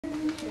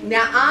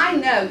Now, I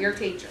know your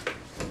teacher.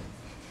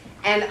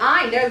 And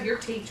I know your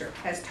teacher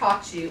has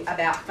taught you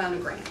about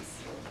phonograms.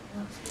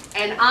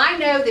 And I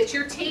know that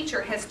your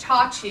teacher has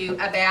taught you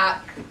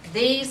about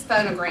these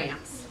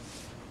phonograms.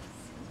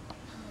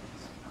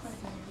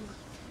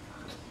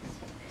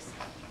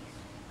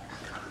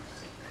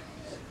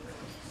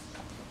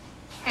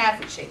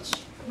 Hasn't she?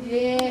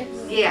 Yes.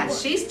 Yeah,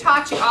 she's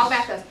taught you all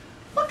about those.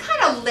 What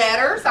kind of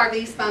letters are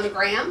these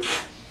phonograms?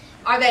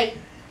 Are they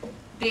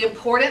the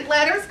important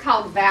letters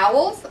called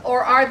vowels,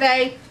 or are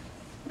they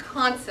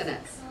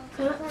consonants?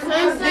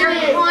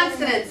 They're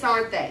consonants,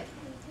 aren't they?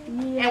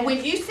 Yes. And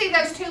when you see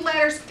those two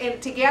letters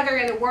together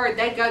in a word,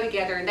 they go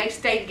together and they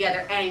stay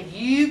together, and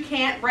you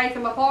can't break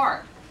them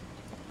apart.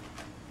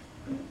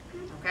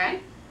 Okay?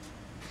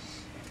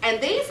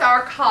 And these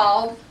are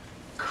called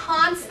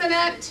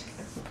consonant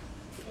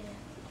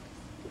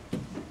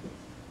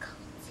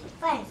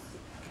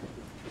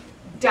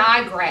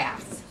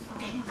digraphs.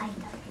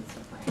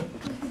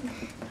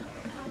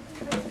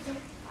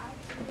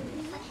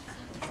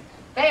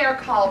 They are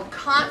called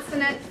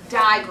consonant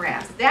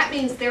digraphs. That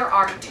means there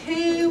are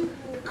two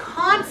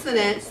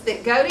consonants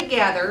that go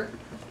together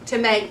to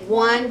make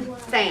one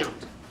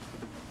sound.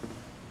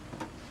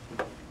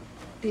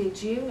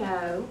 Did you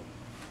know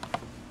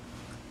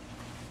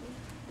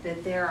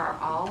that there are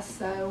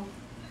also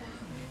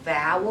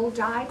vowel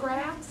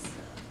digraphs?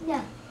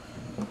 No.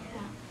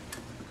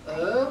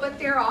 Oh, but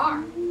there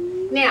are.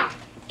 Now,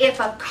 if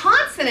a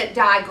consonant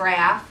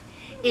digraph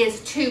is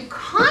two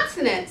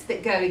consonants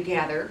that go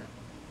together,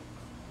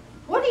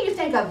 what do you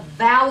think a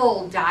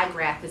vowel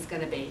digraph is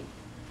going to be?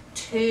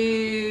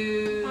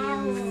 Two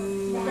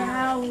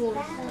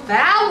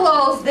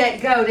vowels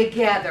that go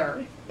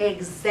together.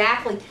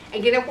 Exactly.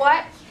 And you know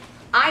what?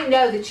 I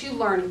know that you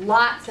learned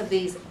lots of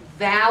these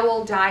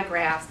vowel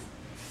digraphs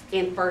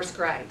in first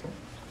grade.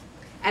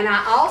 And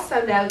I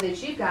also know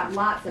that you've got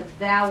lots of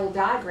vowel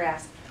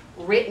digraphs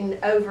written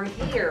over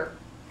here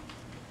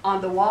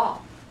on the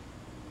wall.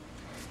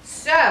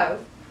 So,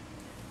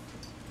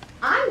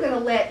 I'm going to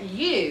let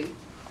you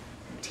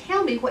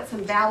tell me what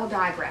some vowel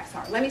digraphs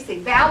are. Let me see.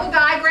 Vowel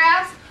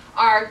digraphs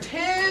are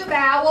two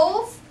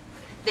vowels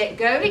that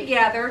go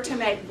together to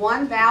make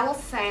one vowel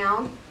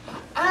sound.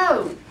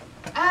 Oh,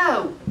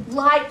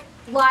 like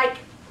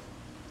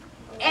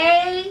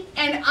A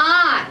and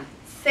I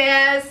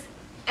says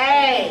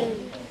A.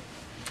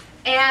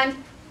 And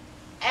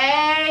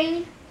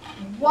A-Y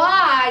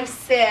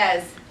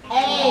says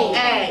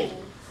A.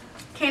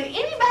 Can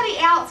anybody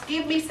else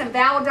give me some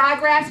vowel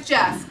digraphs?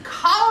 Just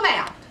call them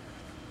out.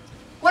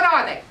 What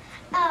are they?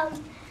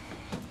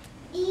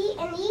 E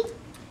and E.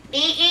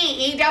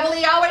 E, double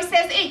E always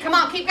says E. Come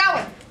on, keep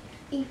going.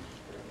 E.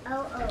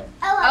 O.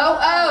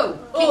 O.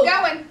 Keep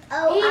going.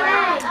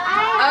 O-I.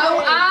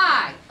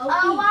 O-I.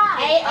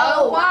 O-Y.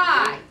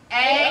 O-Y.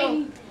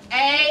 A-O.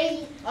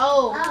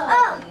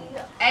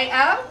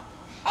 A-O?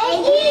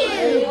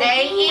 A-E.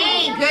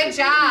 A-E. Good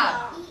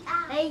job.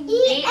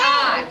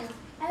 E-I.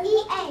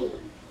 E-A.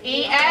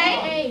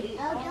 E-A?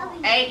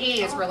 O-W.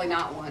 A-E is really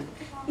not one.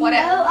 What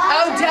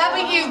else?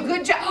 O-W.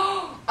 Good job.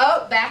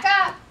 Oh, back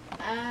up.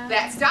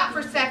 Stop for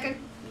a second.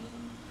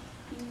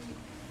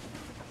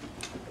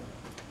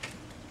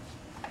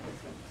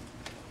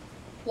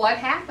 What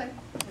happened?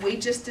 We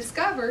just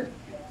discovered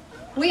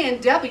when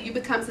W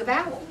becomes a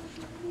vowel,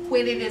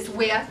 when it is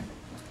with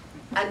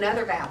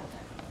another vowel.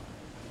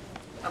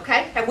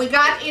 Okay? Have we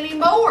got any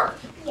more?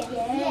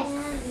 Yes.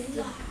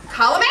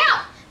 Call them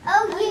out.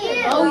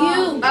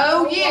 O-U.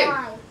 O-U.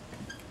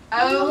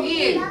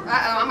 O-U. Uh-oh,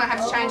 I'm going to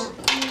have to change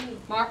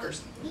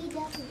markers.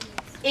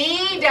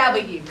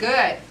 E-W.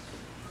 Good.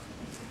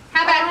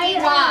 How about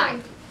E-Y?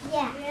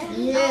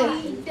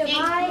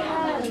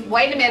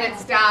 Wait a minute.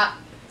 Stop.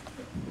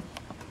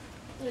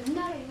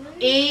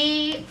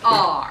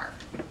 E-R.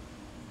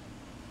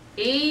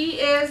 E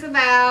is a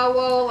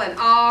vowel and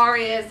R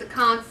is a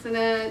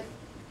consonant.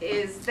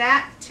 Is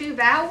that two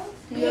vowels?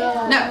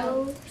 Yeah.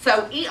 No.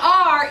 So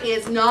E-R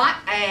is not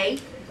a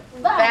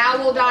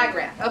vowel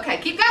digraph. Okay,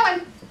 keep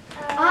going.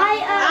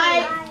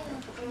 I.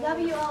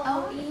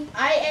 W-O-E.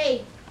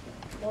 I-A.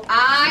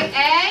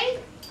 I-A?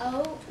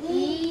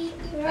 O-E.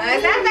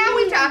 Is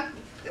that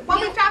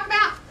what we talked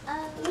about?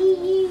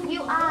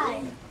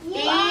 E-U-I.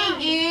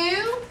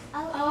 E-U?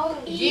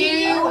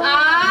 O-E.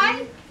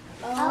 U-I?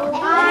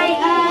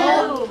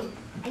 O-I-O.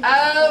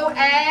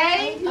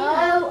 O-A?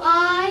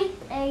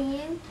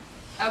 O-I-A-U.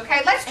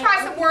 Okay, let's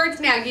try some words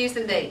now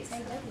using these.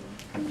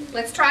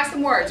 Let's try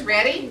some words.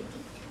 Ready?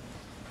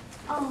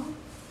 Oh.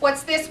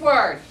 What's this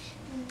word?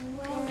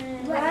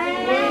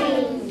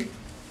 Rain.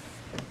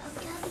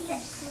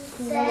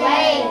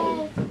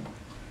 Rain.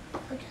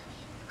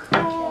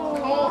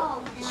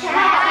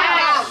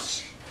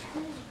 Couch.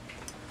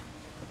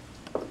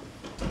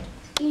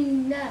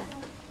 Enough.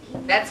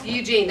 That's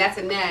Eugene. That's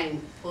a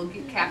name. We'll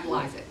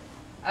capitalize it.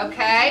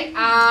 Okay.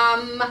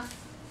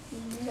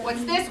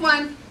 What's this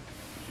one?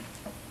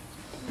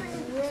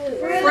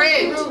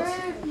 Fruit.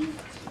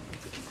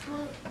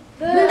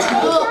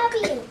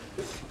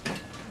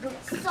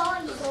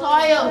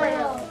 Soil.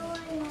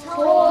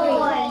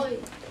 Toy.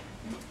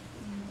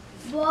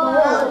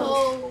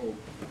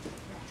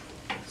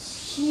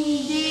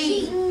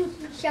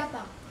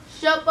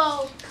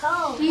 Shopo.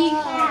 Cow.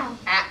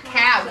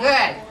 Cow,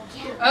 good.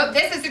 Oh,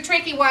 this is a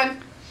tricky one.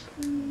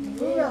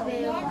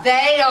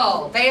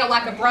 Veil. Veil,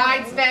 like a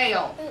bride's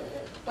veil.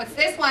 What's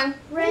this one?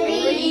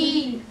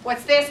 Reed.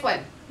 What's this one?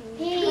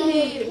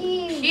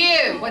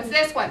 Q. What's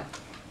this one?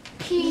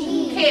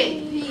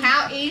 P.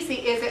 How easy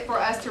is it for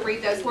us to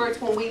read those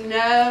words when we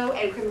know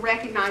and can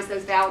recognize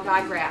those vowel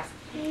digraphs?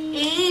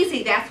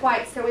 Easy. That's why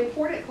it's so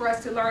important for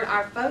us to learn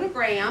our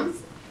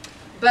phonograms,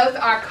 both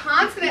our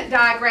consonant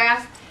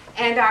digraphs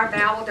and our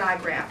vowel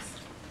digraphs.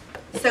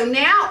 So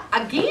now,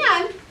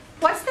 again,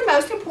 what's the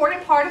most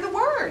important part of the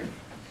word?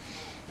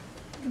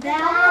 The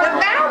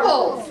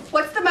vowels.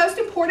 What's the most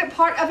important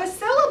part of a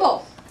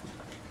syllable?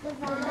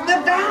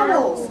 The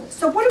vowels.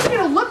 So what are we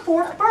going to look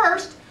for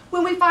first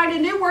when we find a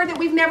new word that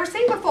we've never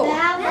seen before?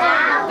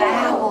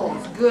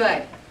 Vowels.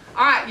 Good.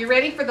 All right, you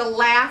ready for the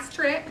last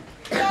trick?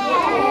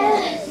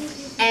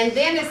 Yes. And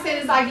then as soon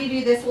as I give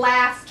you this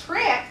last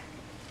trick,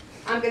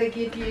 I'm going to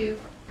give you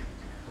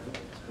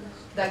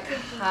the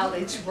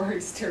college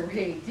words to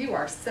read. You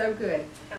are so good.